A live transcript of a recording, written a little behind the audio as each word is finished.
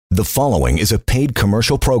The following is a paid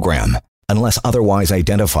commercial program. Unless otherwise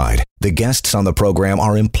identified, the guests on the program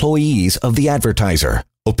are employees of the advertiser.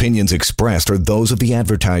 Opinions expressed are those of the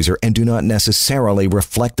advertiser and do not necessarily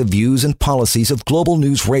reflect the views and policies of Global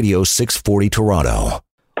News Radio 640 Toronto.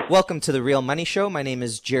 Welcome to The Real Money Show. My name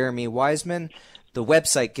is Jeremy Wiseman. The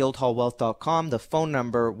website, guildhallwealth.com. The phone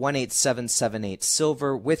number,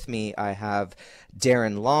 1-877-8-SILVER. With me, I have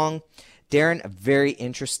Darren Long. Darren, a very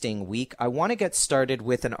interesting week. I want to get started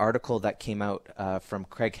with an article that came out from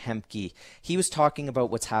Craig Hemke. He was talking about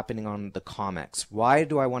what's happening on the COMEX. Why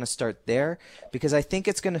do I want to start there? Because I think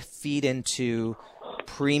it's going to feed into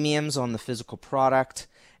premiums on the physical product.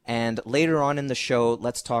 And later on in the show,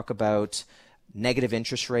 let's talk about negative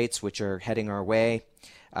interest rates, which are heading our way,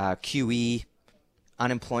 QE,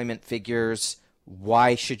 unemployment figures,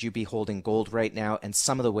 why should you be holding gold right now, and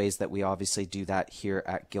some of the ways that we obviously do that here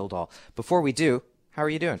at Guildhall. Before we do, how are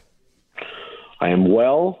you doing? I am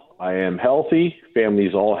well. I am healthy.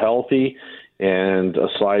 Family's all healthy. And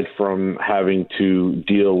aside from having to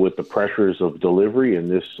deal with the pressures of delivery in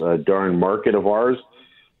this darn market of ours,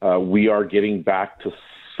 we are getting back to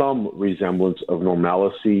some resemblance of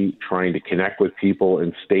normalcy, trying to connect with people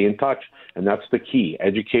and stay in touch. And that's the key.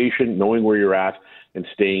 Education, knowing where you're at, and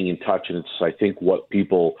staying in touch. And it's, I think, what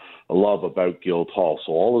people love about Guildhall.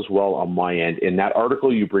 So all is well on my end. And that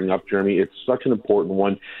article you bring up, Jeremy, it's such an important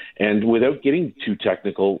one. And without getting too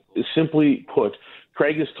technical, simply put,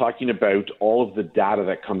 Craig is talking about all of the data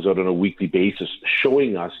that comes out on a weekly basis,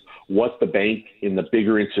 showing us what the bank in the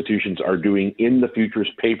bigger institutions are doing in the futures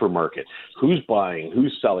paper market. Who's buying,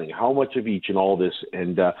 who's selling, how much of each, and all this.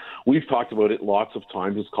 And we've talked about it lots of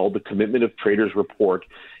times. It's called the Commitment of Traders Report.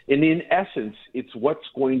 And in essence, it's what's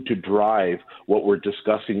going to drive what we're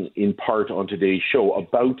discussing in part on today's show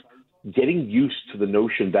about getting used to the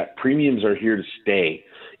notion that premiums are here to stay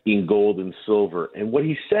in gold and silver. And what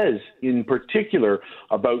he says in particular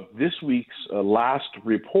about this week's last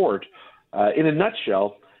report, in a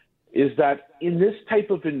nutshell, is that in this type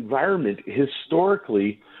of environment,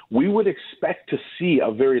 historically, we would expect to see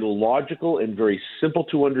a very logical and very simple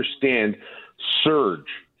to understand surge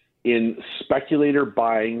in speculator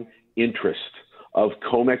buying interest of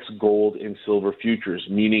COMEX gold and silver futures,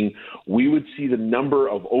 meaning we would see the number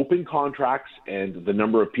of open contracts and the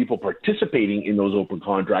number of people participating in those open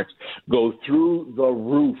contracts go through the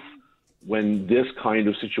roof when this kind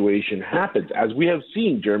of situation happens. As we have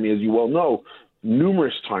seen, Jeremy, as you well know,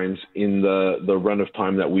 numerous times in the run of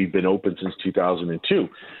time that we've been open since 2002.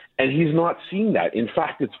 And he's not seeing that. In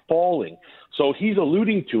fact, it's falling. So he's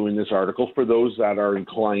alluding to in this article, for those that are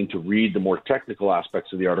inclined to read the more technical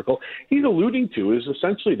aspects of the article, he's alluding to is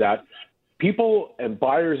essentially that people and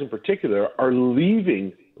buyers in particular are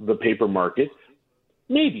leaving the paper market.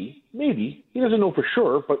 Maybe, he doesn't know for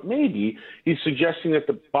sure, but maybe he's suggesting that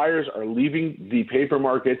the buyers are leaving the paper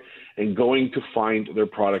market and going to find their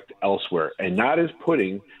product elsewhere. And that is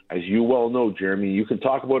putting, as you well know, Jeremy, you can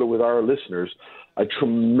talk about it with our listeners, a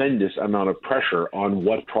tremendous amount of pressure on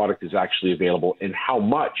what product is actually available and how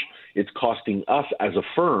much it's costing us as a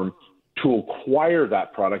firm to acquire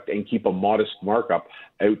that product and keep a modest markup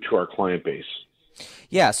out to our client base.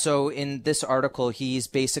 Yeah, so in this article, he's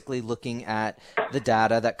basically looking at the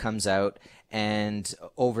data that comes out, and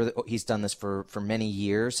he's done this for many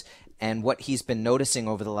years. And what he's been noticing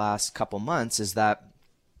over the last couple months is that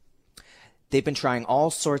they've been trying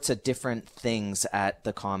all sorts of different things at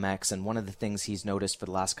the COMEX, and one of the things he's noticed for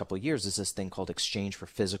the last couple of years is this thing called exchange for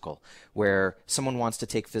physical, where someone wants to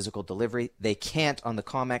take physical delivery. They can't on the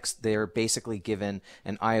COMEX. They're basically given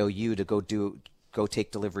an IOU to go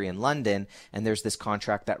take delivery in London, and there's this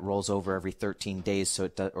contract that rolls over every 13 days,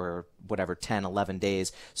 or whatever, 10, 11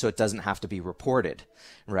 days, so it doesn't have to be reported,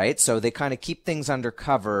 right? So they kind of keep things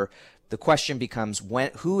undercover. The question becomes,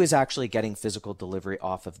 who is actually getting physical delivery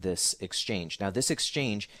off of this exchange? Now, this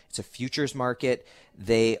exchange, it's a futures market.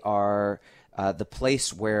 They are the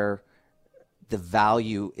place where the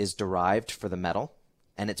value is derived for the metal,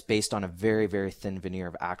 and it's based on a very, very thin veneer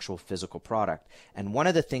of actual physical product. And one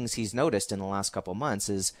of the things he's noticed in the last couple of months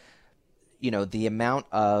is, the amount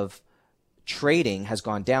of trading has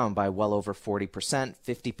gone down by well over 40%,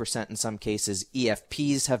 50% in some cases.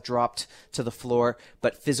 EFPs have dropped to the floor,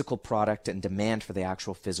 but physical product and demand for the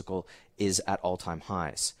actual physical is at all-time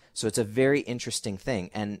highs. So it's a very interesting thing.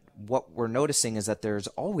 And what we're noticing is that there's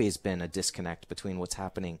always been a disconnect between what's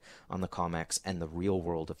happening on the COMEX and the real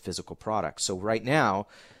world of physical products. So right now,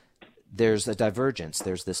 there's a divergence.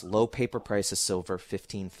 There's this low paper price of silver,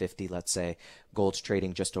 $1,550, let's say. Gold's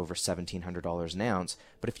trading just over $1,700 an ounce.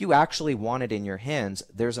 But if you actually want it in your hands,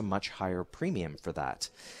 there's a much higher premium for that.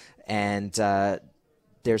 And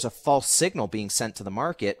there's a false signal being sent to the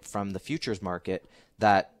market from the futures market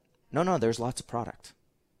that no, there's lots of product.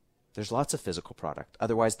 There's lots of physical product.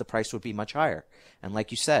 Otherwise, the price would be much higher. And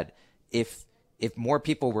like you said, if more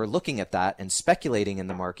people were looking at that and speculating in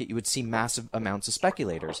the market, you would see massive amounts of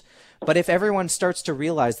speculators. But if everyone starts to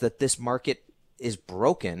realize that this market is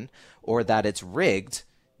broken or that it's rigged,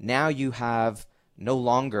 now you have no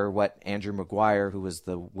longer what Andrew Maguire, who was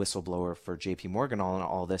the whistleblower for JP Morgan on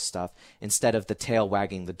all this stuff, instead of the tail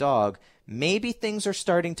wagging the dog, maybe things are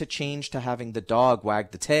starting to change to having the dog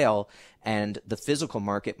wag the tail, and the physical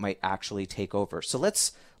market might actually take over. So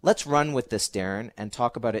let's run with this, Darren, and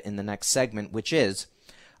talk about it in the next segment, which is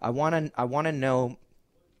I want to know,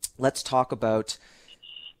 let's talk about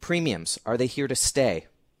premiums. Are they here to stay?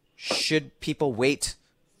 Should people wait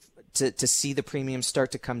to see the premiums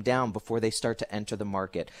start to come down before they start to enter the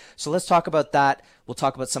market? So let's talk about that. We'll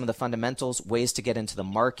talk about some of the fundamentals, ways to get into the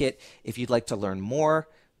market. If you'd like to learn more,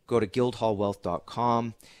 go to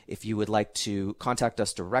guildhallwealth.com. If you would like to contact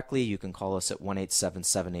us directly, you can call us at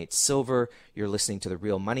 1-877-8-SILVER. You're listening to The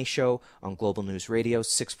Real Money Show on Global News Radio,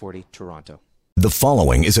 640 Toronto. The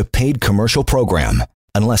following is a paid commercial program.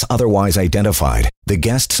 Unless otherwise identified, the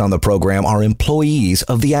guests on the program are employees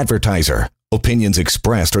of the advertiser. Opinions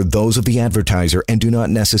expressed are those of the advertiser and do not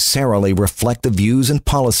necessarily reflect the views and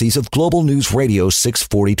policies of Global News Radio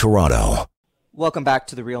 640 Toronto. Welcome back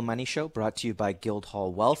to The Real Money Show, brought to you by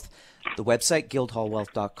Guildhall Wealth. The website,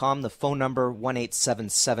 guildhallwealth.com. The phone number,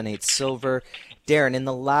 1-877-8-SILVER. Darren, in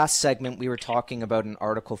the last segment, we were talking about an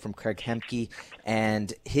article from Craig Hemke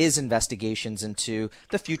and his investigations into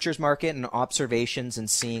the futures market and observations and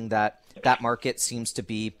seeing that that market seems to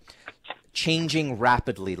be changing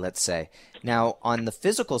rapidly, let's say. Now, on the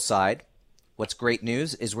physical side, what's great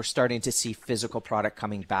news is we're starting to see physical product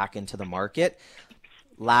coming back into the market.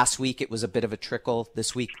 Last week, it was a bit of a trickle.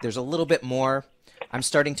 This week, there's a little bit more. I'm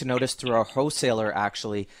starting to notice through our wholesaler,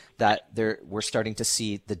 actually, that we're starting to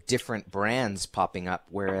see the different brands popping up,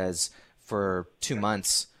 whereas for 2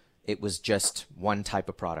 months, it was just one type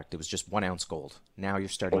of product. It was just 1 ounce gold. Now you're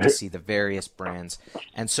starting to see the various brands.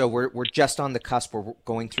 And so we're just on the cusp. We're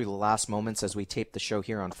going through the last moments as we tape the show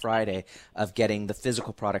here on Friday of getting the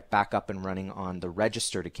physical product back up and running on the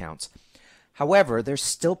registered accounts. However, there's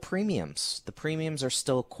still premiums. The premiums are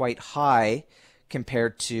still quite high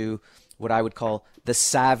compared to what I would call the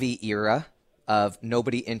savvy era of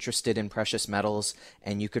nobody interested in precious metals,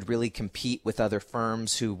 and you could really compete with other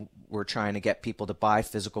firms who were trying to get people to buy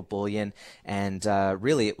physical bullion, and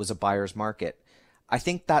really it was a buyer's market. I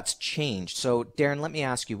think that's changed. So Darren, let me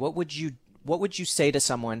ask you, what would you say to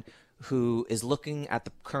someone who is looking at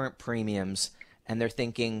the current premiums and they're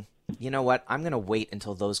thinking, you know what, I'm going to wait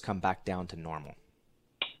until those come back down to normal?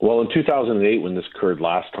 Well, in 2008, when this occurred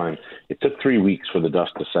last time, it took 3 weeks for the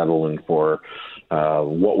dust to settle and for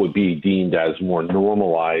what would be deemed as more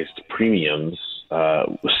normalized premiums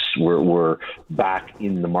were back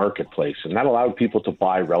in the marketplace. And that allowed people to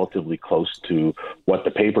buy relatively close to what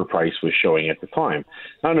the paper price was showing at the time.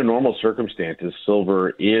 Now, under normal circumstances,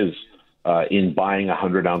 silver is in buying a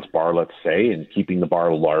 100-ounce bar, let's say, and keeping the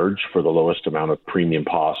bar large for the lowest amount of premium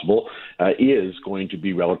possible, is going to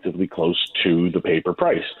be relatively close to the paper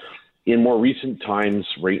price. In more recent times,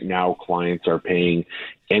 right now, clients are paying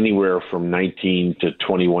anywhere from $19 to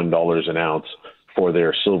 $21 an ounce for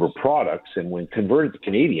their silver products. And when converted to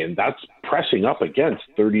Canadian, that's pressing up against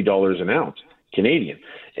 $30 an ounce Canadian.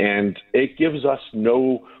 And it gives us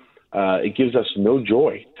no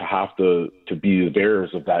joy to have to be the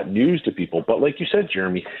bearers of that news to people. But like you said,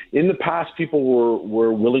 Jeremy, in the past, people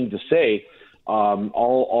were willing to say,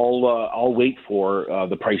 I'll wait for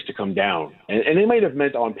the price to come down. And they might have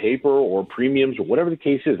meant on paper or premiums or whatever the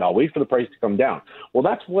case is. I'll wait for the price to come down. Well,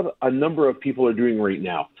 that's what a number of people are doing right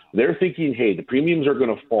now. They're thinking, hey, the premiums are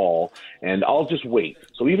going to fall, and I'll just wait.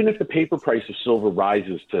 So even if the paper price of silver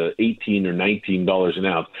rises to $18 or $19 an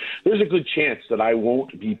ounce, there's a good chance that I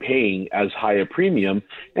won't be paying as high a premium,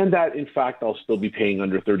 and that, in fact, I'll still be paying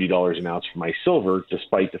under $30 an ounce for my silver,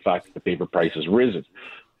 despite the fact that the paper price has risen.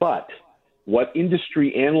 But what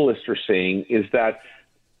industry analysts are saying is that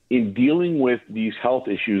in dealing with these health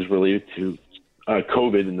issues related to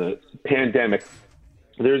COVID and the pandemic,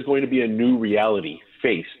 there's going to be a new reality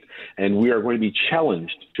faced, and we are going to be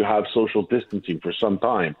challenged to have social distancing for some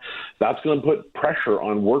time. That's going to put pressure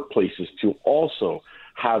on workplaces to also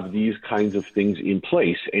have these kinds of things in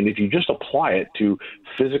place. And if you just apply it to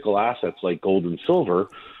physical assets like gold and silver,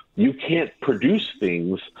 you can't produce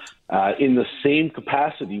things in the same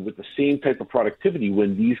capacity with the same type of productivity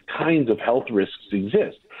when these kinds of health risks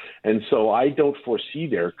exist. And so I don't foresee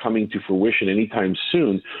there coming to fruition anytime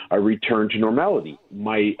soon a return to normality.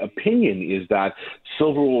 My opinion is that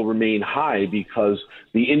silver will remain high because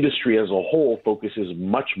the industry as a whole focuses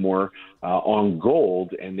much more on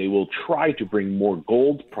gold, and they will try to bring more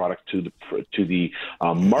gold product to the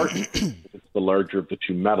market. It's the larger of the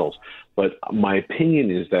two metals. But my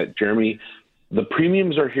opinion is that, Jeremy, the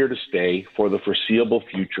premiums are here to stay for the foreseeable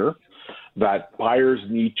future, that buyers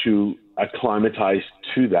need to acclimatize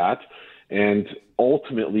to that, and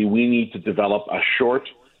ultimately we need to develop a short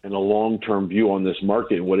and a long-term view on this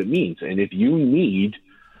market and what it means. And if you need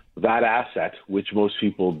that asset, which most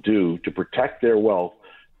people do, to protect their wealth,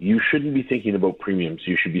 you shouldn't be thinking about premiums.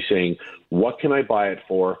 You should be saying, what can I buy it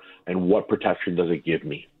for, and what protection does it give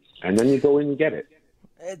me? And then you go in and get it.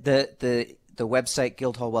 The website,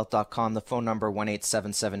 guildhallwealth.com, the phone number,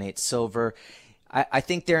 1-877-8-SILVER. I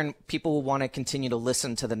think, Darren, people will want to continue to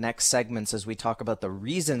listen to the next segments as we talk about the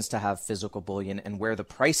reasons to have physical bullion and where the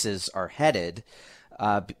prices are headed,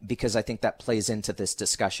 because I think that plays into this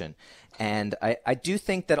discussion. And I do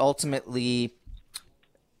think that ultimately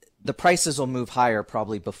the prices will move higher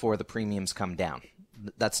probably before the premiums come down.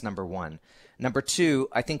 That's number one. Number two,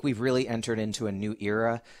 I think we've really entered into a new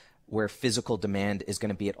era where physical demand is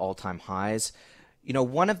going to be at all-time highs. You know,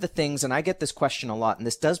 one of the things, and I get this question a lot, and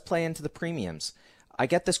this does play into the premiums. I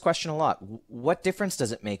get this question a lot. What difference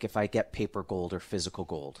does it make if I get paper gold or physical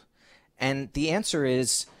gold? And the answer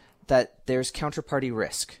is that there's counterparty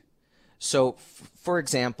risk. So, for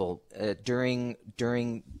example, during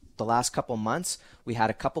the last couple months, we had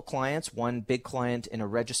a couple clients, one big client in a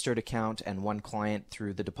registered account and one client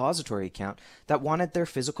through the depository account that wanted their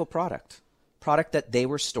physical product that they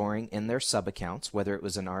were storing in their sub-accounts, whether it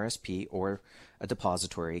was an RSP or a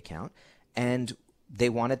depository account, and they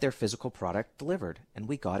wanted their physical product delivered, and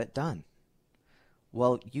we got it done.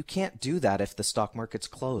 Well, you can't do that if the stock market's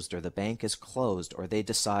closed or the bank is closed or they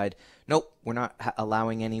decide, nope, we're not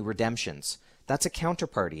allowing any redemptions. That's a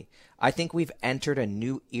counterparty. I think we've entered a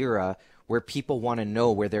new era where people want to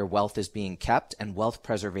know where their wealth is being kept, and wealth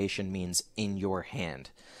preservation means in your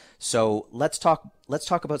hand. So let's talk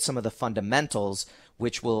about some of the fundamentals,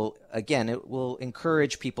 which will, again, it will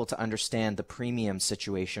encourage people to understand the premium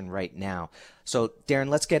situation right now. So Darren,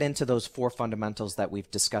 let's get into those four fundamentals that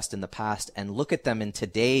we've discussed in the past and look at them in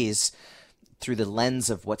today's, through the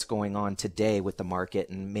lens of what's going on today with the market,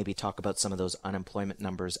 and maybe talk about some of those unemployment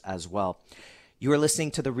numbers as well. You are listening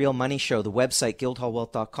to The Real Money Show, the website,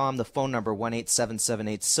 guildhallwealth.com, the phone number,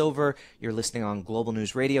 1-877-8-SILVER. You're listening on Global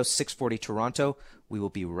News Radio, 640 Toronto. We will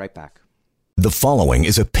be right back. The following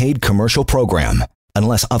is a paid commercial program.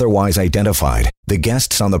 Unless otherwise identified, the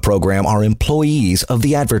guests on the program are employees of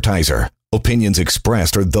the advertiser. Opinions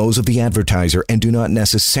expressed are those of the advertiser and do not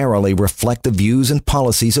necessarily reflect the views and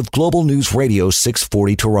policies of Global News Radio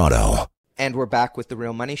 640 Toronto. And we're back with The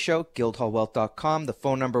Real Money Show, guildhallwealth.com, the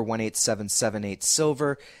phone number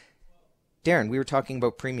 1-877-8-SILVER. Darren, we were talking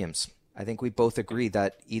about premiums. I think we both agree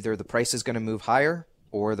that either the price is going to move higher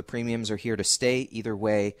or the premiums are here to stay. Either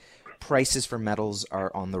way, prices for metals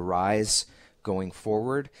are on the rise going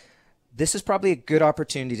forward. This is probably a good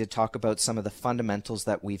opportunity to talk about some of the fundamentals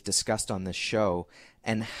that we've discussed on this show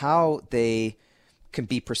and how they can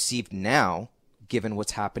be perceived now, given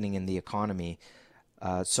what's happening in the economy.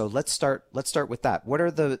 So let's start with that. What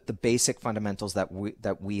are the basic fundamentals that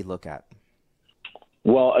we look at?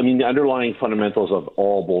 Well, I mean, the underlying fundamentals of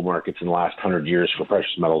all bull markets in the last 100 years for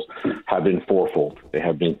precious metals have been fourfold. They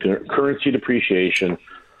have been currency depreciation,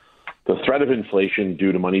 the threat of inflation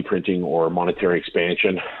due to money printing or monetary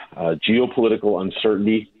expansion, geopolitical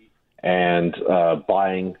uncertainty, and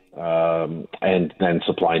buying, and then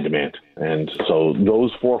supply and demand. And so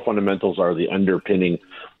those four fundamentals are the underpinning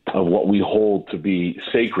of what we hold to be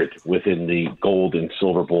sacred within the gold and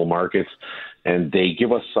silver bull markets. And they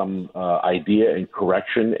give us some idea and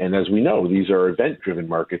correction. And as we know, these are event-driven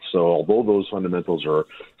markets. So although those fundamentals are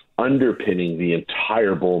underpinning the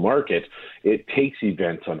entire bull market, it takes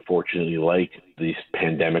events, unfortunately, like this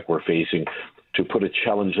pandemic we're facing, to put a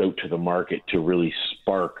challenge out to the market to really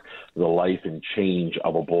spark the life and change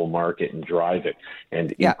of a bull market and drive it.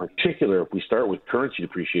 And in particular, if we start with currency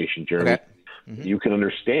depreciation, Jeremy, you can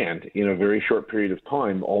understand in a very short period of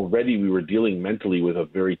time, already we were dealing mentally with a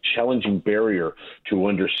very challenging barrier to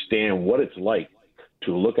understand what it's like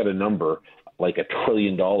to look at a number like $1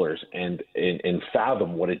 trillion and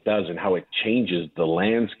fathom what it does and how it changes the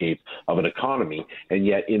landscape of an economy. And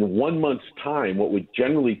yet in 1 month's time, what would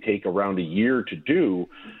generally take around a year to do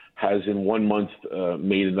has in 1 month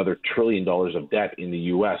made another $1 trillion of debt in the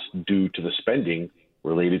U.S. due to the spending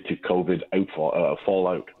related to COVID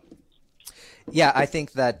fallout. Yeah, I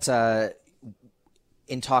think that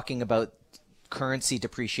in talking about currency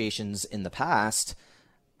depreciations in the past,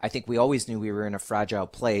 I think we always knew we were in a fragile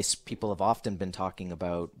place. People have often been talking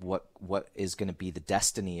about what is going to be the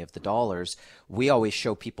destiny of the dollars. We always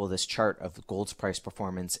show people this chart of gold's price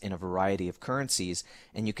performance in a variety of currencies,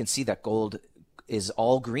 and you can see that gold is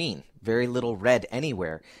all green, very little red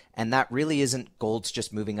anywhere. And that really isn't gold's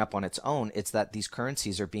just moving up on its own. It's that these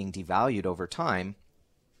currencies are being devalued over time,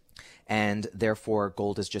 and therefore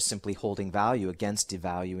gold is just simply holding value against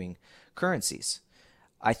devaluing currencies.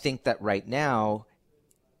 I think that right now,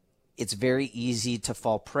 it's very easy to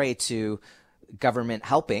fall prey to government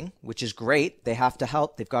helping, which is great. They have to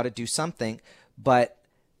help. They've got to do something. But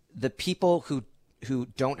the people who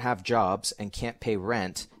don't have jobs and can't pay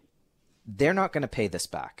rent, they're not going to pay this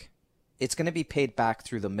back. It's going to be paid back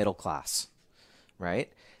through the middle class,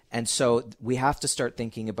 right? And so we have to start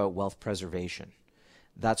thinking about wealth preservation.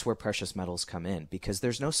 That's where precious metals come in, because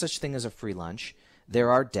there's no such thing as a free lunch.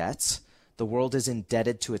 There are debts. The world is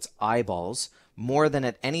indebted to its eyeballs more than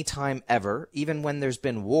at any time ever, even when there's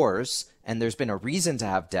been wars and there's been a reason to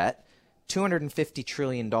have debt. $250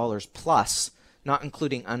 trillion plus, not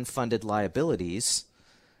including unfunded liabilities,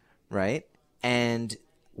 right? And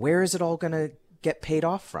where is it all going to get paid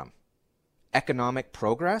off from? Economic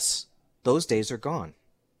progress? Those days are gone.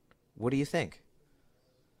 What do you think?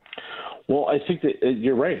 Well, I think that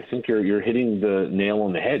you're right. I think you're hitting the nail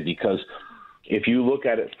on the head, because if you look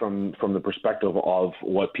at it from the perspective of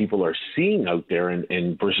what people are seeing out there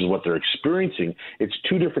and versus what they're experiencing, it's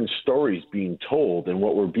two different stories being told, and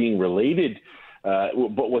what we're being related.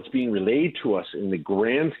 But what's being relayed to us in the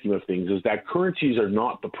grand scheme of things is that currencies are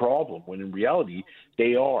not the problem, when in reality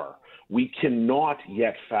they are. We cannot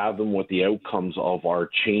yet fathom what the outcomes of our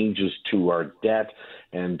changes to our debt,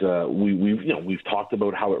 and we've talked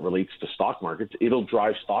about how it relates to stock markets. It'll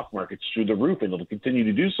drive stock markets through the roof, and it'll continue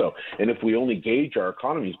to do so. And if we only gauge our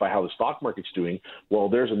economies by how the stock market's doing, well,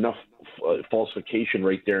 there's enough falsification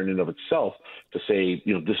right there in and of itself to say,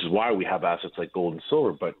 this is why we have assets like gold and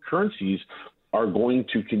silver. But currencies are going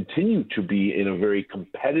to continue to be in a very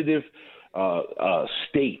competitive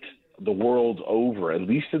state the world over, at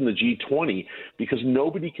least in the G20, because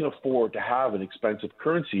nobody can afford to have an expensive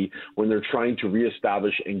currency when they're trying to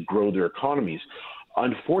reestablish and grow their economies.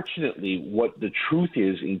 Unfortunately, what the truth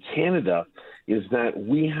is in Canada is that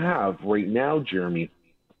we have right now, Jeremy,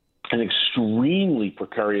 an extremely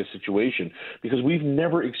precarious situation, because we've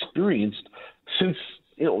never experienced since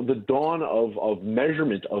the dawn of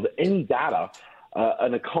measurement of any data,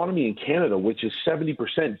 an economy in Canada which is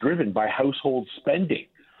 70% driven by household spending.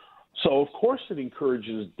 So, of course, it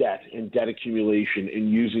encourages debt and debt accumulation and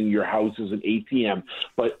using your house as an ATM.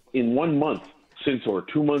 But in 1 month or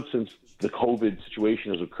 2 months since the COVID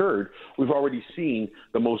situation has occurred, we've already seen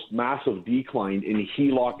the most massive decline in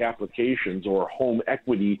HELOC applications or home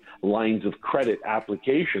equity lines of credit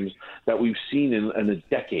applications that we've seen in a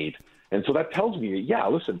decade. And so that tells me that, yeah,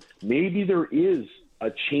 listen, maybe there is a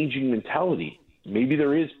changing mentality. Maybe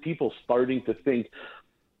there is people starting to think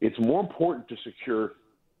it's more important to secure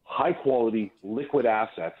high-quality liquid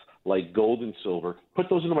assets like gold and silver, put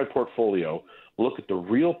those into my portfolio, look at the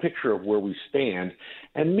real picture of where we stand,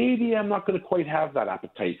 and maybe I'm not going to quite have that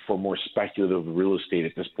appetite for more speculative real estate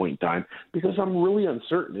at this point in time, because I'm really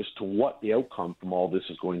uncertain as to what the outcome from all this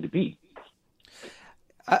is going to be.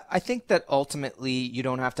 I think that ultimately you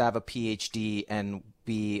don't have to have a PhD and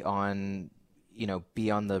be on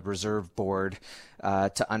the reserve board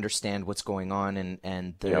to understand what's going on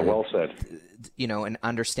and well said. And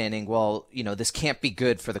understanding, this can't be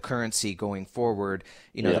good for the currency going forward.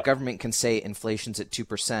 The government can say inflation's at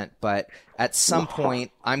 2%, but at some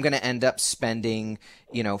point I'm going to end up spending,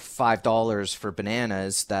 $5 for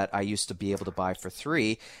bananas that I used to be able to buy for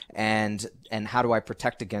 $3. And how do I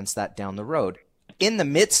protect against that down the road? In the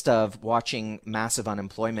midst of watching massive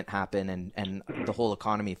unemployment happen and the whole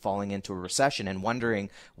economy falling into a recession and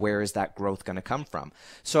wondering where is that growth going to come from.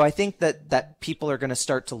 So I think that people are going to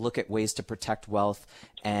start to look at ways to protect wealth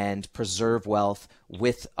and preserve wealth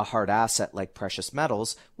with a hard asset like precious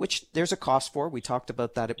metals, which there's a cost for. We talked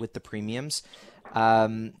about that with the premiums.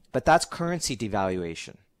 But that's currency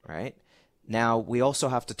devaluation, right? Now, we also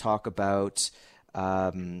have to talk about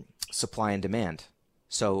supply and demand.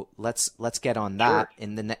 So let's get on that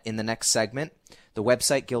in the next segment. The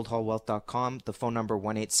website, guildhallwealth.com, the phone number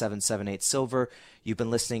 1-877-8-SILVER. You've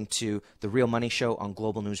been listening to The Real Money Show on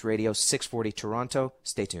Global News Radio, 640 Toronto.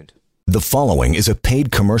 Stay tuned. The following is a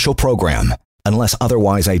paid commercial program. Unless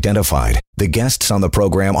otherwise identified, the guests on the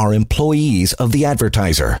program are employees of the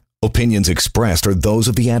advertiser. Opinions expressed are those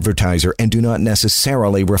of the advertiser and do not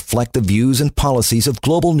necessarily reflect the views and policies of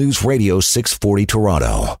Global News Radio 640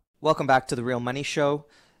 Toronto. Welcome back to The Real Money Show.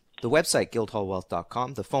 The website,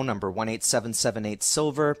 guildhallwealth.com. The phone number,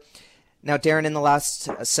 1-877-8-SILVER. Now, Darren, in the last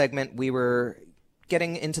segment, we were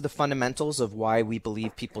getting into the fundamentals of why we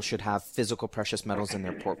believe people should have physical precious metals in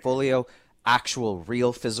their portfolio, actual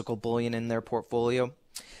real physical bullion in their portfolio.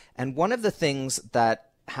 And one of the things that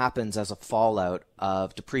happens as a fallout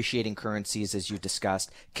of depreciating currencies, as you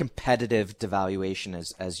discussed, competitive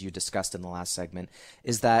devaluation, as you discussed in the last segment,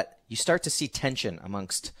 is that you start to see tension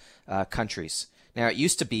amongst countries. Now, it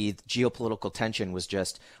used to be geopolitical tension was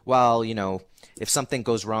just, well, if something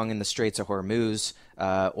goes wrong in the Straits of Hormuz,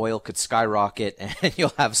 oil could skyrocket and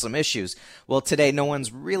you'll have some issues. Well, today, no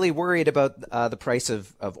one's really worried about the price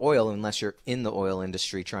of oil unless you're in the oil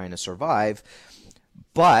industry trying to survive.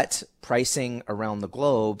 But pricing around the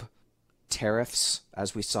globe, tariffs,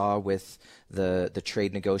 as we saw with the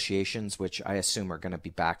trade negotiations, which I assume are going to be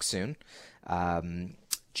back soon,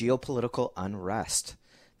 geopolitical unrest.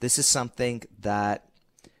 This is something that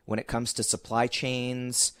when it comes to supply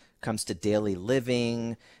chains, comes to daily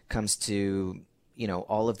living, comes to,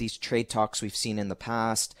 all of these trade talks we've seen in the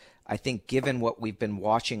past, I think given what we've been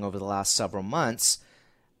watching over the last several months,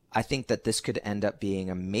 I think that this could end up being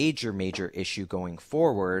a major, major issue going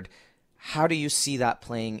forward. How do you see that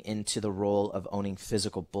playing into the role of owning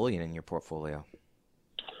physical bullion in your portfolio?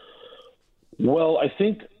 Well, I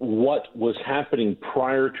think what was happening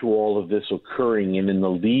prior to all of this occurring and in the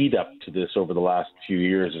lead up to this over the last few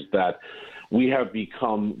years is that we have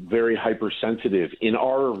become very hypersensitive in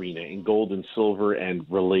our arena, in gold and silver and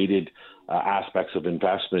related aspects of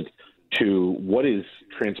investment, to what is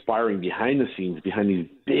transpiring behind the scenes, behind these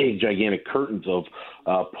big, gigantic curtains of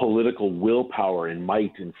political willpower and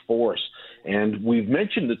might and force. And we've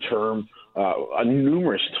mentioned the term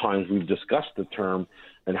numerous times. We've discussed the term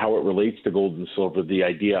and how it relates to gold and silver, the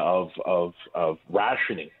idea of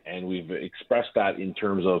rationing. And we've expressed that in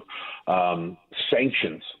terms of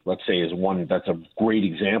sanctions, let's say, is one that's a great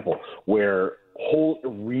example, where whole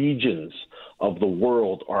regions of the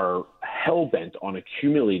world are hell-bent on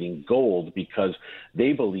accumulating gold because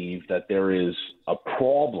they believe that there is a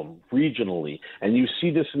problem regionally. And you see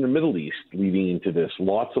this in the Middle East leading into this.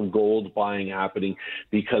 Lots of gold buying happening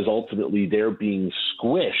because ultimately they're being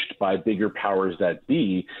squished by bigger powers that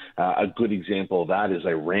be. A good example of that is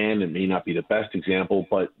Iran. It may not be the best example,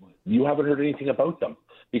 but you haven't heard anything about them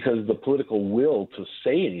because the political will to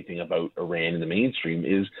say anything about Iran in the mainstream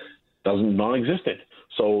doesn't non-existent.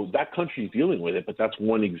 So that country is dealing with it, but that's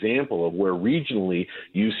one example of where regionally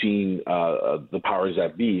you've seen the powers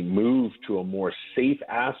that be move to a more safe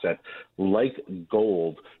asset like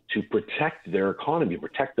gold to protect their economy,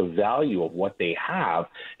 protect the value of what they have,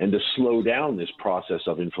 and to slow down this process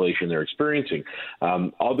of inflation they're experiencing.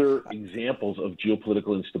 Other examples of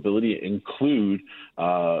geopolitical instability include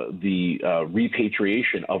the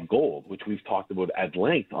repatriation of gold, which we've talked about at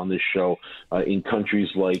length on this show in countries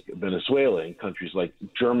like Venezuela, in countries like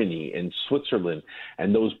Germany and Switzerland,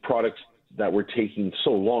 and those products that were taking so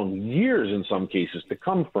long, years in some cases, to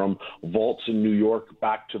come from vaults in New York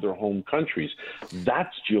back to their home countries.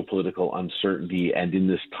 That's geopolitical uncertainty, and in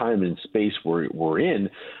this time and space we're in,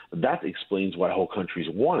 that explains why whole countries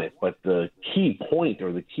want it. But the key point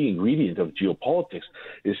or the key ingredient of geopolitics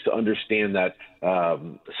is to understand that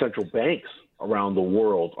central banks around the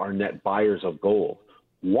world are net buyers of gold.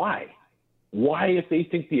 Why? Why, if they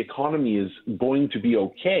think the economy is going to be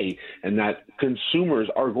okay and that consumers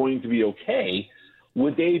are going to be okay,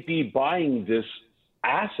 would they be buying this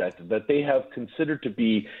asset that they have considered to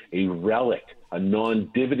be a relic, a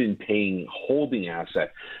non-dividend paying holding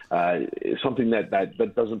asset, something that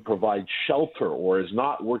doesn't provide shelter or is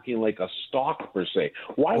not working like a stock per se?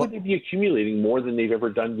 Why would they be accumulating more than they've ever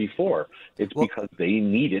done before? It's because they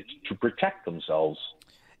need it to protect themselves.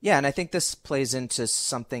 Yeah, and I think this plays into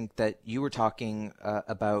something that you were talking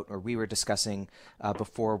about, or we were discussing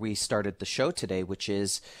before we started the show today, which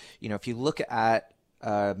is, if you look at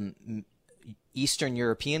Eastern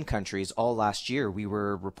European countries, all last year we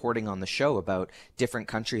were reporting on the show about different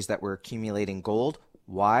countries that were accumulating gold.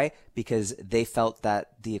 Why? Because they felt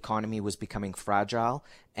that the economy was becoming fragile,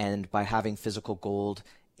 and by having physical gold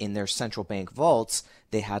in their central bank vaults,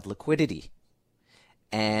 they had liquidity.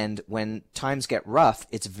 And when times get rough,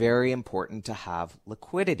 it's very important to have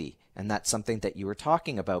liquidity. And that's something that you were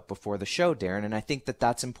talking about before the show, Darren. And I think that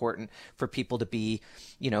that's important for people to be,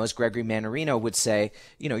 as Gregory Mannarino would say,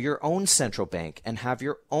 your own central bank and have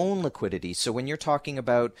your own liquidity. So when you're talking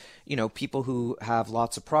about, people who have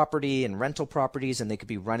lots of property and rental properties and they could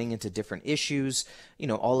be running into different issues,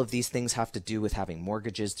 all of these things have to do with having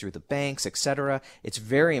mortgages through the banks, etc. It's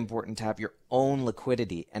very important to have your own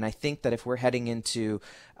liquidity. And I think that if we're heading into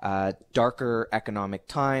darker economic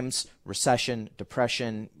times, recession,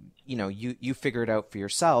 depression, you figure it out for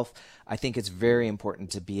yourself. I think it's very important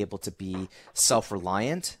to be able to be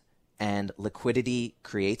self-reliant, and liquidity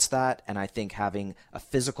creates that. And I think having a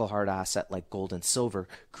physical hard asset like gold and silver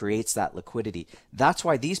creates that liquidity. That's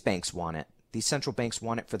why these banks want it. These central banks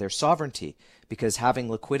want it for their sovereignty, because having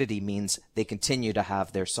liquidity means they continue to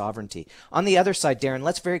have their sovereignty. On the other side, Darren,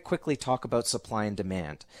 let's very quickly talk about supply and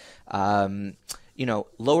demand.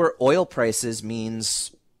 Lower oil prices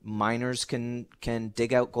means miners can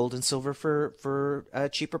dig out gold and silver for a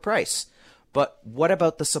cheaper price. But what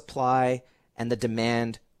about the supply and the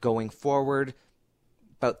demand going forward?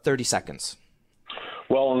 About 30 seconds.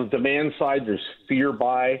 Well, on the demand side, there's fear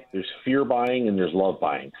buying, and there's love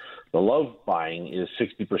buying. The love buying is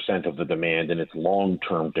 60% of the demand, and it's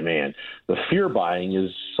long-term demand. The fear buying is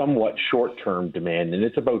somewhat short-term demand, and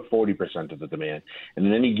it's about 40% of the demand. And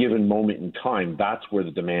in any given moment in time, that's where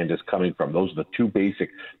the demand is coming from. Those are the two basic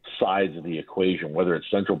sides of the equation, whether it's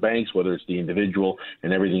central banks, whether it's the individual,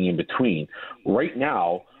 and everything in between. Right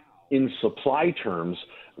now, in supply terms,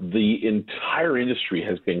 the entire industry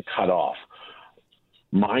has been cut off.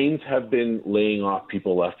 Mines have been laying off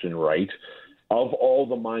people left and right. Of all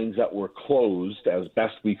the mines that were closed, as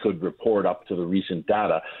best we could report up to the recent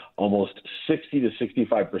data, almost 60 to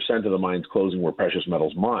 65% of the mines closing were precious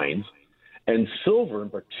metals mines. And silver in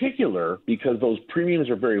particular, because those premiums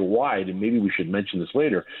are very wide, and maybe we should mention this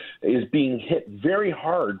later, is being hit very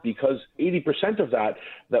hard because 80% of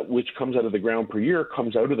that which comes out of the ground per year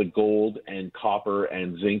comes out of the gold and copper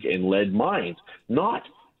and zinc and lead mines, not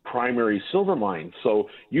primary silver mines. So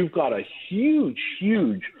you've got a huge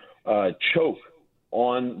choke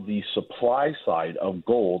on the supply side of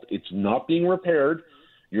gold. It's not being repaired.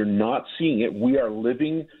 You're not seeing it. We are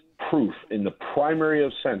living proof in the primary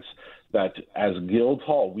of sense that as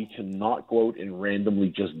Guildhall, we cannot go out and randomly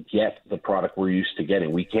just get the product we're used to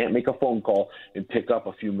getting. We can't make a phone call and pick up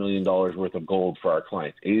a few $1 million worth of gold for our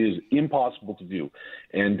clients. It is impossible to do.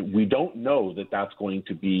 And we don't know that that's going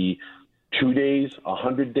to be 2 days,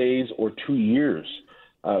 100 days, or 2 years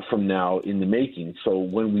from now in the making. So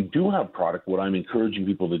when we do have product, what I'm encouraging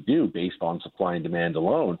people to do based on supply and demand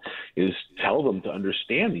alone is tell them to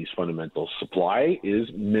understand these fundamentals. Supply is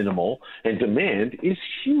minimal and demand is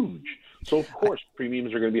huge. So of course,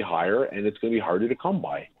 premiums are going to be higher and it's going to be harder to come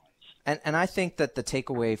by. And I think that the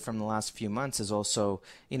takeaway from the last few months is also,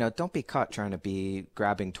 don't be caught trying to be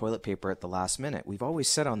grabbing toilet paper at the last minute. We've always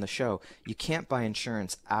said on the show, you can't buy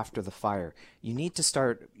insurance after the fire. You need to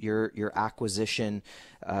start your acquisition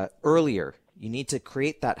earlier. You need to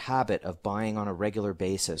create that habit of buying on a regular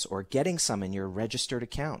basis or getting some in your registered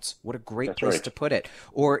accounts. What a great place to put it.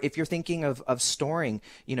 Or if you're thinking of storing,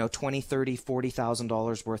 $20,000, $30,000,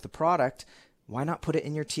 $40,000 worth of product, why not put it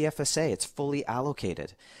in your TFSA? It's fully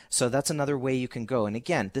allocated. So that's another way you can go. And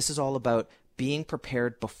again, this is all about being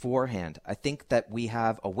prepared beforehand. I think that we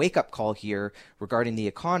have a wake-up call here regarding the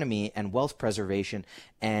economy and wealth preservation,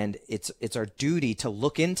 and it's our duty to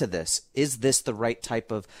look into this. Is this the right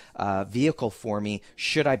type of vehicle for me?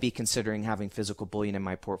 Should I be considering having physical bullion in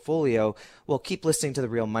my portfolio? Well, keep listening to The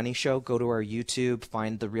Real Money Show. Go to our YouTube,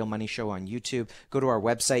 find The Real Money Show on YouTube. Go to our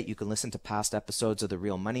website. You can listen to past episodes of The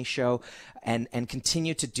Real Money Show and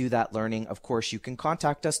continue to do that learning. Of course, you can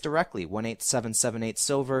contact us directly,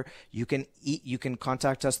 1-877-8-SILVER. You can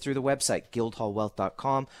contact us through the website,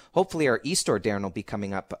 guildhallwealth.com. Hopefully our e-store, Darren, will be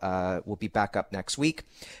coming up. We'll be back up next week.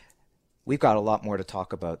 We've got a lot more to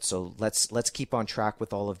talk about, so let's keep on track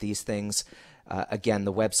with all of these things. Again,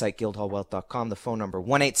 the website, guildhallwealth.com, the phone number,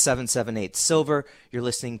 1-877-8-SILVER. You're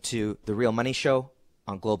listening to The Real Money Show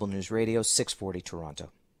on Global News Radio, 640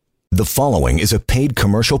 Toronto. The following is a paid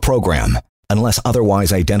commercial program. Unless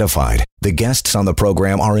otherwise identified, the guests on the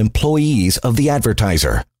program are employees of the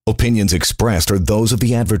advertiser. Opinions expressed are those of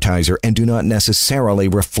the advertiser and do not necessarily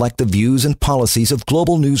reflect the views and policies of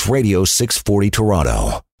Global News Radio 640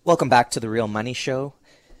 Toronto. Welcome back to The Real Money Show.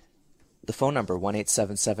 The phone number,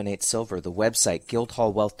 1-877-8-SILVER. The website,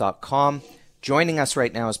 guildhallwealth.com. Joining us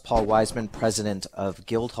right now is Paul Wiseman, president of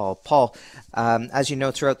Guildhall. Paul, as you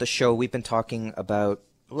know, throughout the show, we've been talking about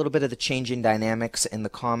a little bit of the changing dynamics in the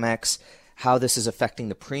COMEX, how this is affecting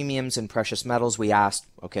the premiums in precious metals. We asked,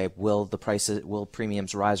 okay, will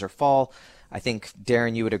premiums rise or fall? I think,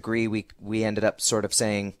 Darren, you would agree, we ended up sort of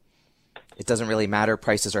saying it doesn't really matter.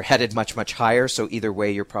 Prices are headed much, much higher. So either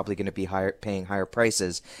way, you're probably going to be paying higher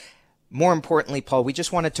prices. More importantly, Paul, we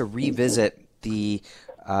just wanted to revisit the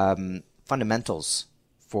fundamentals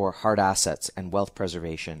for hard assets and wealth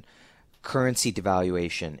preservation, currency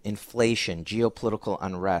devaluation, inflation, geopolitical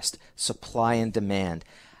unrest, supply and demand.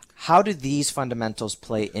 How do these fundamentals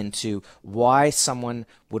play into why someone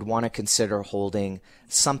would want to consider holding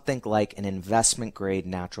something like an investment-grade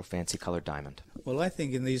natural fancy colored diamond? Well, I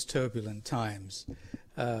think in these turbulent times,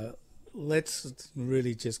 let's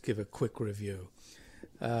really just give a quick review.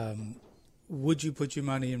 Would you put your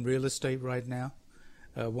money in real estate right now?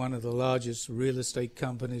 One of the largest real estate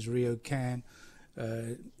companies, RioCan,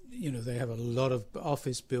 they have a lot of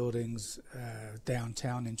office buildings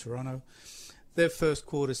downtown in Toronto. Their first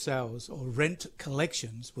quarter sales or rent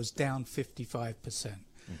collections was down 55%.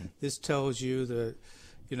 Mm-hmm. This tells you that,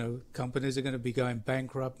 companies are going to be going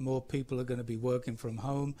bankrupt. More people are going to be working from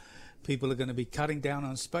home. People are going to be cutting down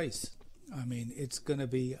on space. I mean, it's going to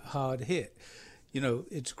be hard hit.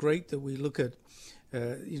 It's great that we look at,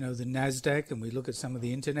 the NASDAQ, and we look at some of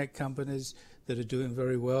the internet companies that are doing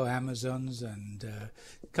very well, Amazons and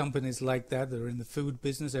companies like that are in the food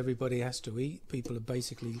business. Everybody has to eat. People are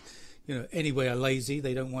basically, anyway, are lazy.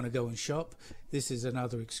 They don't want to go and shop. This is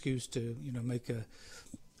another excuse to, make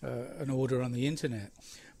an order on the internet.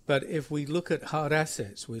 But if we look at hard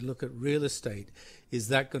assets, we look at real estate, is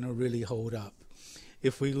that going to really hold up?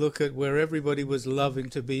 If we look at where everybody was loving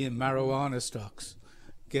to be in marijuana stocks,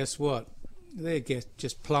 guess what? They're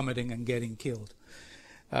just plummeting and getting killed.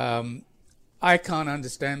 I can't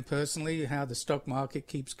understand personally how the stock market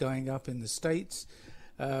keeps going up in the States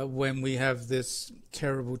when we have this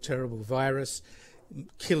terrible, terrible virus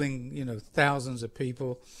killing, thousands of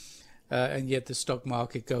people, and yet the stock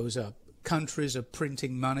market goes up. Countries are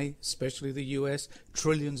printing money, especially the US,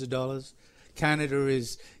 trillions of dollars. Canada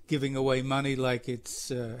is giving away money like it's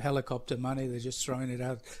helicopter money. They're just throwing it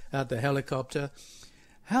out the helicopter.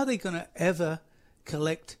 How are they going to ever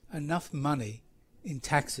collect enough money in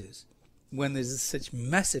taxes when there's such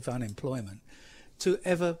massive unemployment to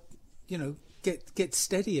ever, get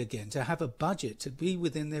steady again, to have a budget, to be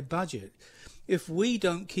within their budget? If we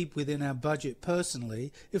don't keep within our budget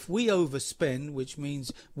personally, if we overspend, which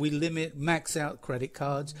means we max out credit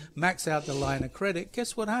cards, max out the line of credit,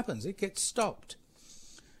 guess what happens? It gets stopped.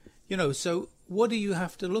 So what do you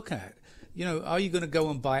have to look at? Are you going to go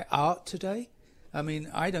and buy art today? I mean,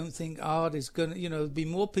 I don't think art is going to, be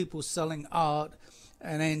more people selling art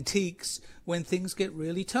and antiques when things get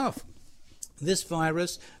really tough. This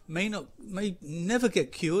virus may never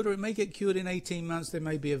get cured, or it may get cured in 18 months. There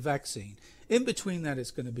may be a vaccine. In between that,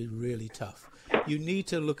 it's going to be really tough. You need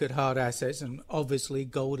to look at hard assets, and obviously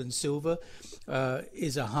gold and silver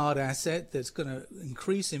is a hard asset that's going to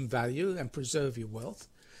increase in value and preserve your wealth.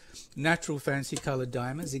 Natural fancy colored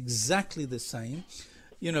diamonds, exactly the same.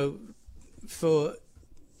 For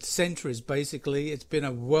centuries, basically, it's been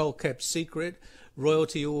a well-kept secret.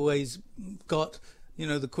 Royalty always got,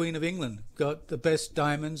 the Queen of England got the best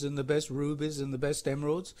diamonds and the best rubies and the best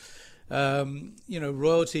emeralds.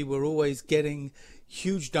 Royalty were always getting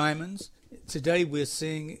huge diamonds. Today we're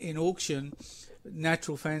seeing in auction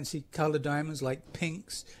natural fancy colored diamonds like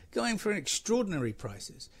pinks going for extraordinary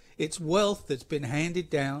prices. It's wealth that's been handed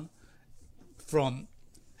down from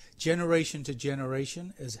generation to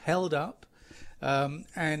generation, is held up.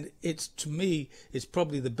 And it's, to me, it's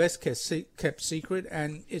probably the best kept secret,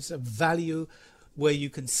 and it's a value where you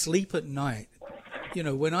can sleep at night.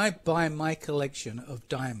 When I buy my collection of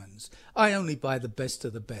diamonds, I only buy the best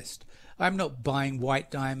of the best. I'm not buying white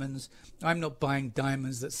diamonds. I'm not buying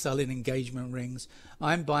diamonds that sell in engagement rings.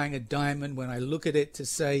 I'm buying a diamond when I look at it to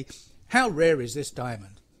say, how rare is this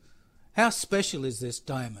diamond? How special is this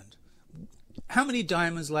diamond? How many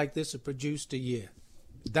diamonds like this are produced a year?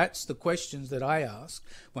 That's the questions that I ask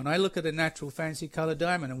when I look at a natural fancy colored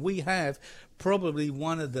diamond. And we have probably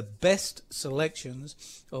one of the best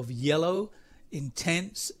selections of yellow,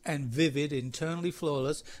 intense and vivid, internally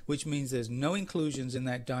flawless, which means there's no inclusions in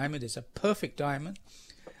that diamond. It's a perfect diamond.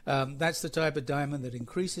 That's the type of diamond that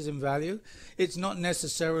increases in value. It's not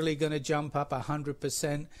necessarily going to jump up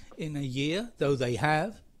 100% in a year, though they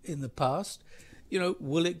have in the past.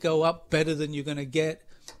 Will it go up better than you're going to get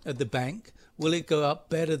at the bank? Will it go up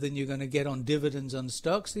better than you're going to get on dividends on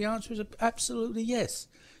stocks? The answer is absolutely yes.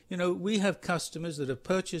 We have customers that have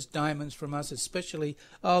purchased diamonds from us, especially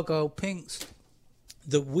Argyle Pinks,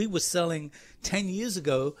 that we were selling 10 years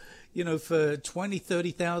ago, for $20,000,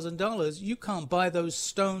 $30,000. You can't buy those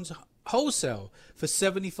stones wholesale for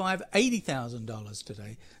 $75,000, $80,000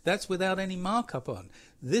 today. That's without any markup on.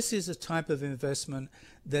 This is a type of investment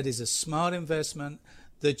that is a smart investment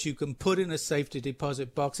that you can put in a safety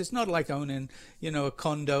deposit box. It's not like owning, a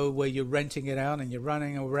condo where you're renting it out and you're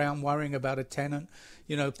running around worrying about a tenant,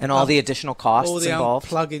 and all the additional costs all the involved.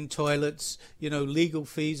 Plug-in toilets, legal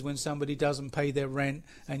fees when somebody doesn't pay their rent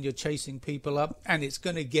and you're chasing people up. And it's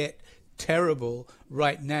going to get terrible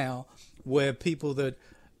right now where people that,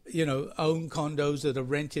 own condos that are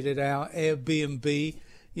rented it out, Airbnb,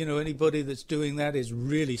 anybody that's doing that is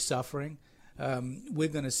really suffering. We're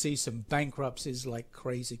going to see some bankruptcies like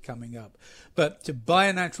crazy coming up. But to buy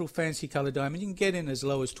a natural fancy color diamond, you can get in as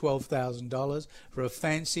low as $12,000 for a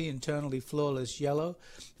fancy, internally flawless yellow.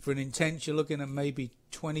 For an intense, you're looking at maybe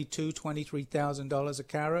 $22,000, $23,000 a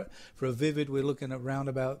carat. For a vivid, we're looking at around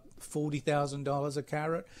about $40,000 a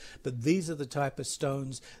carat. But these are the type of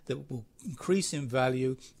stones that will increase in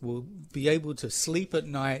value, will be able to sleep at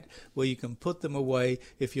night, where you can put them away.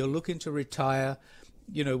 If you're looking to retire,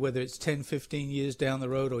 whether it's 10, 15 years down the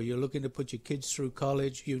road, or you're looking to put your kids through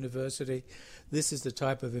college, university, this is the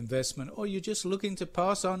type of investment. Or you're just looking to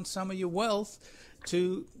pass on some of your wealth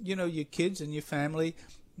to, your kids and your family.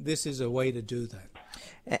 This is a way to do that.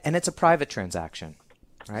 And it's a private transaction,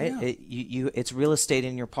 right? Yeah. It's real estate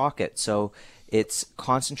in your pocket. So it's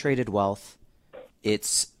concentrated wealth.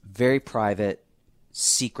 It's very private,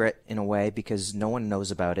 secret in a way, because no one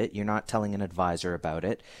knows about it. You're not telling an advisor about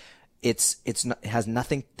it. It has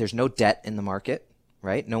nothing. There's no debt in the market,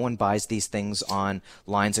 right? No one buys these things on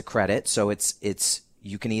lines of credit. So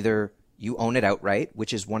you can either you own it outright,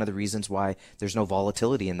 which is one of the reasons why there's no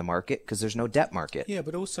volatility in the market, because there's no debt market. Yeah,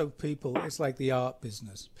 but also people, it's like the art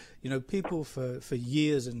business. People for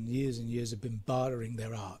years and years and years have been bartering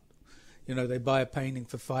their art. They buy a painting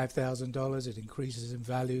for $5,000, it increases in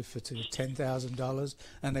value to $10,000,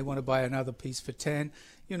 and they want to buy another piece for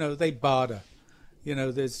 $10,000. They barter.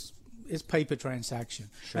 It's paper transaction.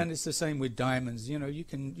 Sure. And it's the same with diamonds. You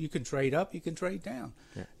can trade up, you can trade down.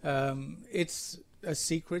 Yeah. It's a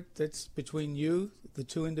secret that's between you, the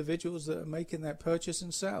two individuals that are making that purchase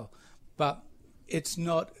and sell. But it's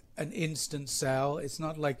not an instant sell. It's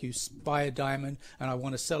not like you buy a diamond and I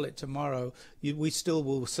want to sell it tomorrow. We still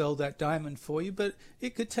will sell that diamond for you, but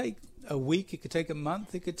it could take a week, it could take a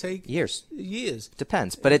month, it could take years.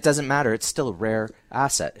 Depends, but it doesn't matter. It's still a rare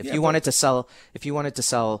asset. If you wanted to sell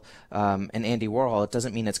an Andy Warhol, it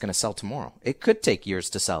doesn't mean it's going to sell tomorrow. It could take years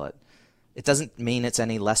to sell it. It doesn't mean it's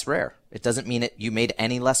any less rare. It doesn't mean you made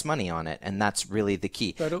any less money on it, and that's really the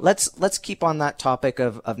key. Let's keep on that topic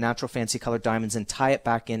of natural fancy colored diamonds and tie it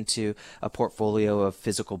back into a portfolio of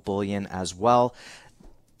physical bullion as well.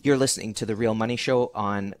 You're listening to The Real Money Show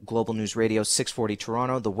on Global News Radio 640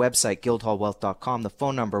 Toronto, the website guildhallwealth.com, the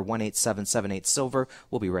phone number 1-877-8-SILVER.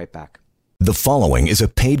 We'll be right back. The following is a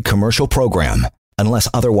paid commercial program. Unless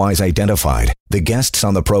otherwise identified, the guests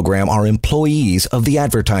on the program are employees of the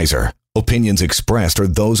advertiser. Opinions expressed are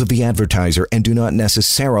those of the advertiser and do not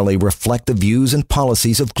necessarily reflect the views and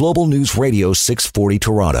policies of Global News Radio 640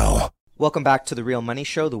 Toronto. Welcome back to The Real Money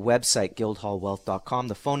Show, the website guildhallwealth.com,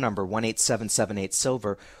 the phone number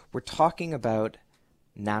 1-877-8-SILVER. We're talking about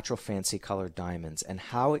natural fancy colored diamonds and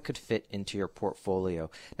how it could fit into your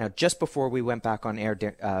portfolio. Now, just before we went back on air,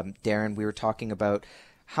 Darren, we were talking about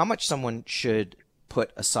how much someone should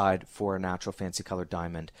put aside for a natural fancy colored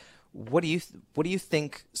diamond. What do you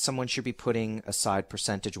think someone should be putting aside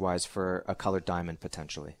percentage-wise for a colored diamond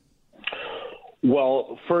potentially?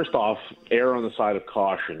 Well, first off, err on the side of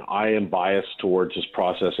caution. I am biased towards this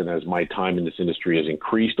process, and as my time in this industry has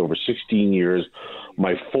increased over 16 years,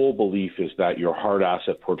 my full belief is that your hard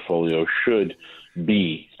asset portfolio should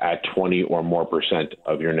be at 20 or more %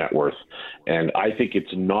 of your net worth. And I think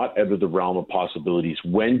it's not out of the realm of possibilities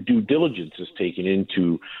when due diligence is taken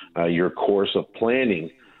into your course of planning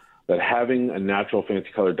that having a natural fancy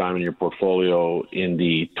colored diamond in your portfolio in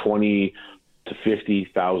the $20,000 to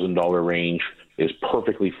 $50,000 range is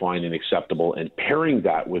perfectly fine and acceptable. And pairing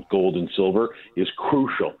that with gold and silver is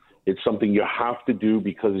crucial. It's something you have to do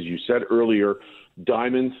because, as you said earlier,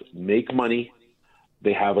 diamonds make money.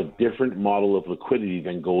 They have a different model of liquidity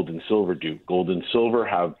than gold and silver do. Gold and silver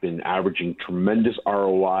have been averaging tremendous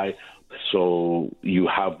ROI. So you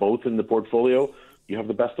have both in the portfolio. You have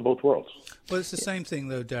the best of both worlds. Well, it's the same thing,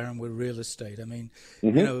 though, Darren, with real estate. I mean,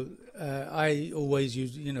 I always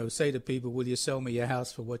say to people, will you sell me your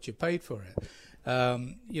house for what you paid for it?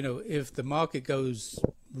 If the market goes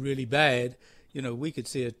really bad, we could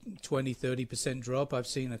see a 20, 30% drop. I've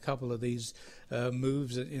seen a couple of these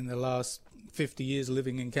moves in the last 50 years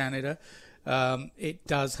living in Canada. It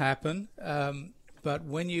does happen. But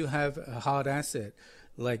when you have a hard asset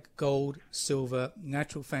like gold, silver,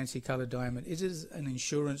 natural fancy color diamond. It is an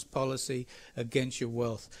insurance policy against your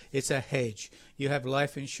wealth. It's a hedge. You have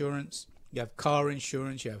life insurance, you have car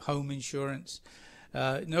insurance, you have home insurance.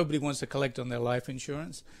 Nobody wants to collect on their life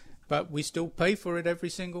insurance, but we still pay for it every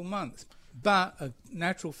single month. But a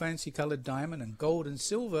natural fancy colored diamond and gold and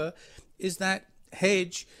silver is that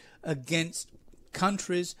hedge against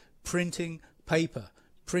countries printing paper,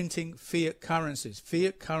 printing fiat currencies.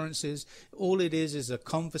 Fiat currencies, all it is a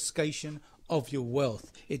confiscation of your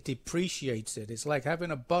wealth. It depreciates it. It's like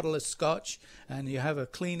having a bottle of scotch and you have a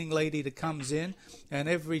cleaning lady that comes in, and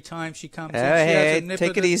every time she comes in, she has a nip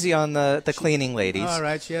take it easy on the cleaning ladies. All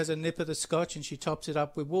right, she has a nip of the scotch and she tops it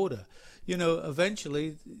up with water.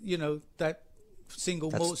 Eventually, that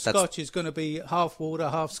single malt scotch is going to be half water,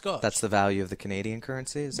 half scotch. That's the value of the Canadian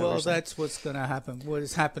currency? That's what's going to happen. What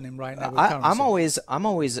is happening right now with currency. I'm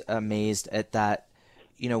always amazed at that.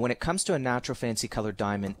 When it comes to a natural fancy colored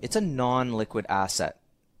diamond, it's a non-liquid asset,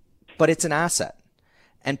 but it's an asset.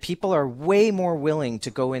 And people are way more willing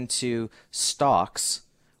to go into stocks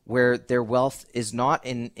where their wealth is not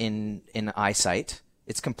in eyesight.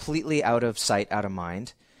 It's completely out of sight, out of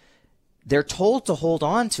mind. They're told to hold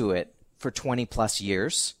on to it for 20 plus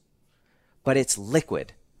years, but it's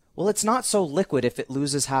liquid. Well, it's not so liquid if it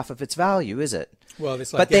loses half of its value, is it? Well,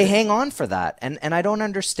 it's but they hang on for that. And I don't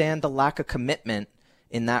understand the lack of commitment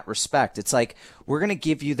in that respect. It's like, we're going to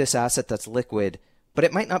give you this asset that's liquid, but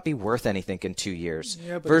it might not be worth anything in 2 years.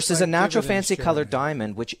 Versus a natural fancy colored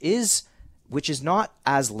diamond, which is not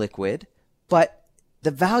as liquid, but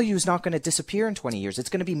the value is not going to disappear in 20 years. It's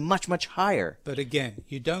going to be much, much higher. But again,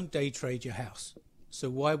 you don't day trade your house. So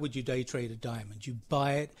why would you day trade a diamond? You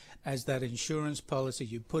buy it as that insurance policy.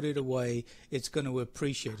 You put it away. It's going to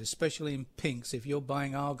appreciate, especially in pinks. If you're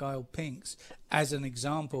buying Argyle pinks, as an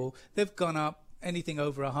example, they've gone up anything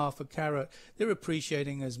over a half a carat. They're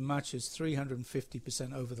appreciating as much as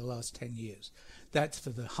 350% over the last 10 years. That's for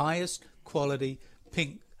the highest quality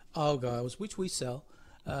pink Argyles, which we sell,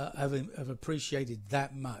 have appreciated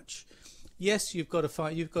that much. Yes, you've got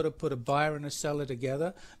to put a buyer and a seller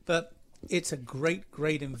together, but it's a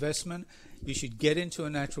great investment. You should get into a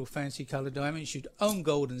natural fancy colored diamond. You should own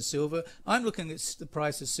gold and silver. I'm looking at the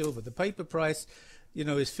price of silver. The paper price, is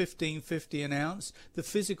 $15.50 an ounce. The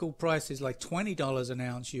physical price is like $20 an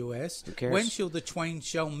ounce US. Who cares? When shall the twain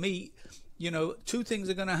shall meet? Two things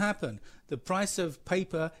are going to happen. The price of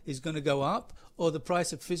paper is going to go up, or the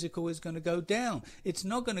price of physical is going to go down. It's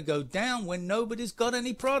not going to go down when nobody's got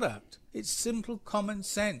any product. It's simple common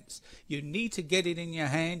sense. You need to get it in your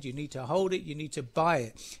hand. You need to hold it. You need to buy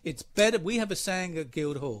it. It's better. We have a saying at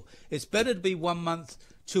Guildhall. It's better to be 1 month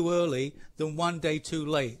too early than 1 day too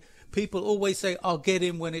late. People always say, I'll get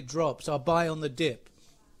in when it drops. I'll buy on the dip.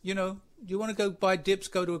 You want to go buy dips,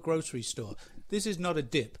 go to a grocery store. This is not a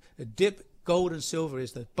dip. A dip, gold and silver,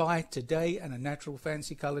 is the buy today, and a natural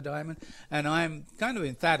fancy color diamond. And I'm kind of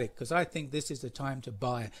emphatic because I think this is the time to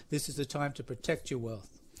buy. This is the time to protect your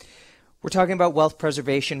wealth. We're talking about wealth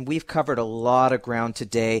preservation. We've covered a lot of ground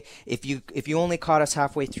today. If you only caught us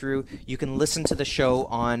halfway through, you can listen to the show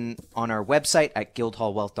on our website at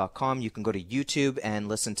guildhallwealth.com. You can go to YouTube and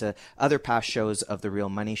listen to other past shows of The Real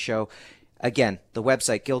Money Show. Again, the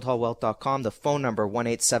website, guildhallwealth.com, the phone number,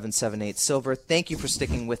 1-877-8-SILVER. Thank you for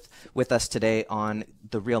sticking with us today on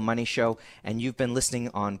The Real Money Show, and you've been listening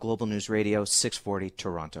on Global News Radio 640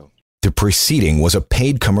 Toronto. The preceding was a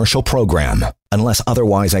paid commercial program. Unless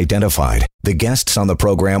otherwise identified, the guests on the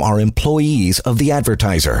program are employees of the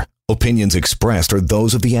advertiser. Opinions expressed are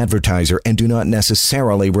those of the advertiser and do not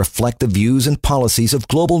necessarily reflect the views and policies of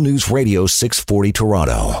Global News Radio 640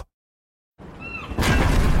 Toronto.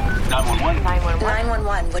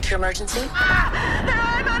 911, what's your emergency?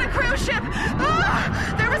 I'm on a cruise ship!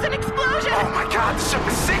 There was an explosion! Oh my God, the ship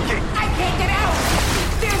is sinking! I can't get out!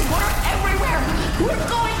 There's water everywhere! We're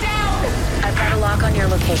going down! I've got a lock on your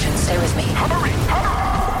location. Stay with me. Hurry!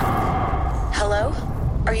 Hello?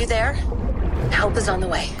 Are you there? Help is on the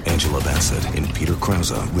way. Angela Bassett and Peter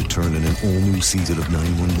Krause return in an all-new season of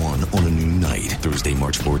 911 on a new night. Thursday,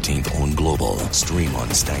 March 14th on Global. Stream on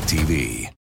Stack TV.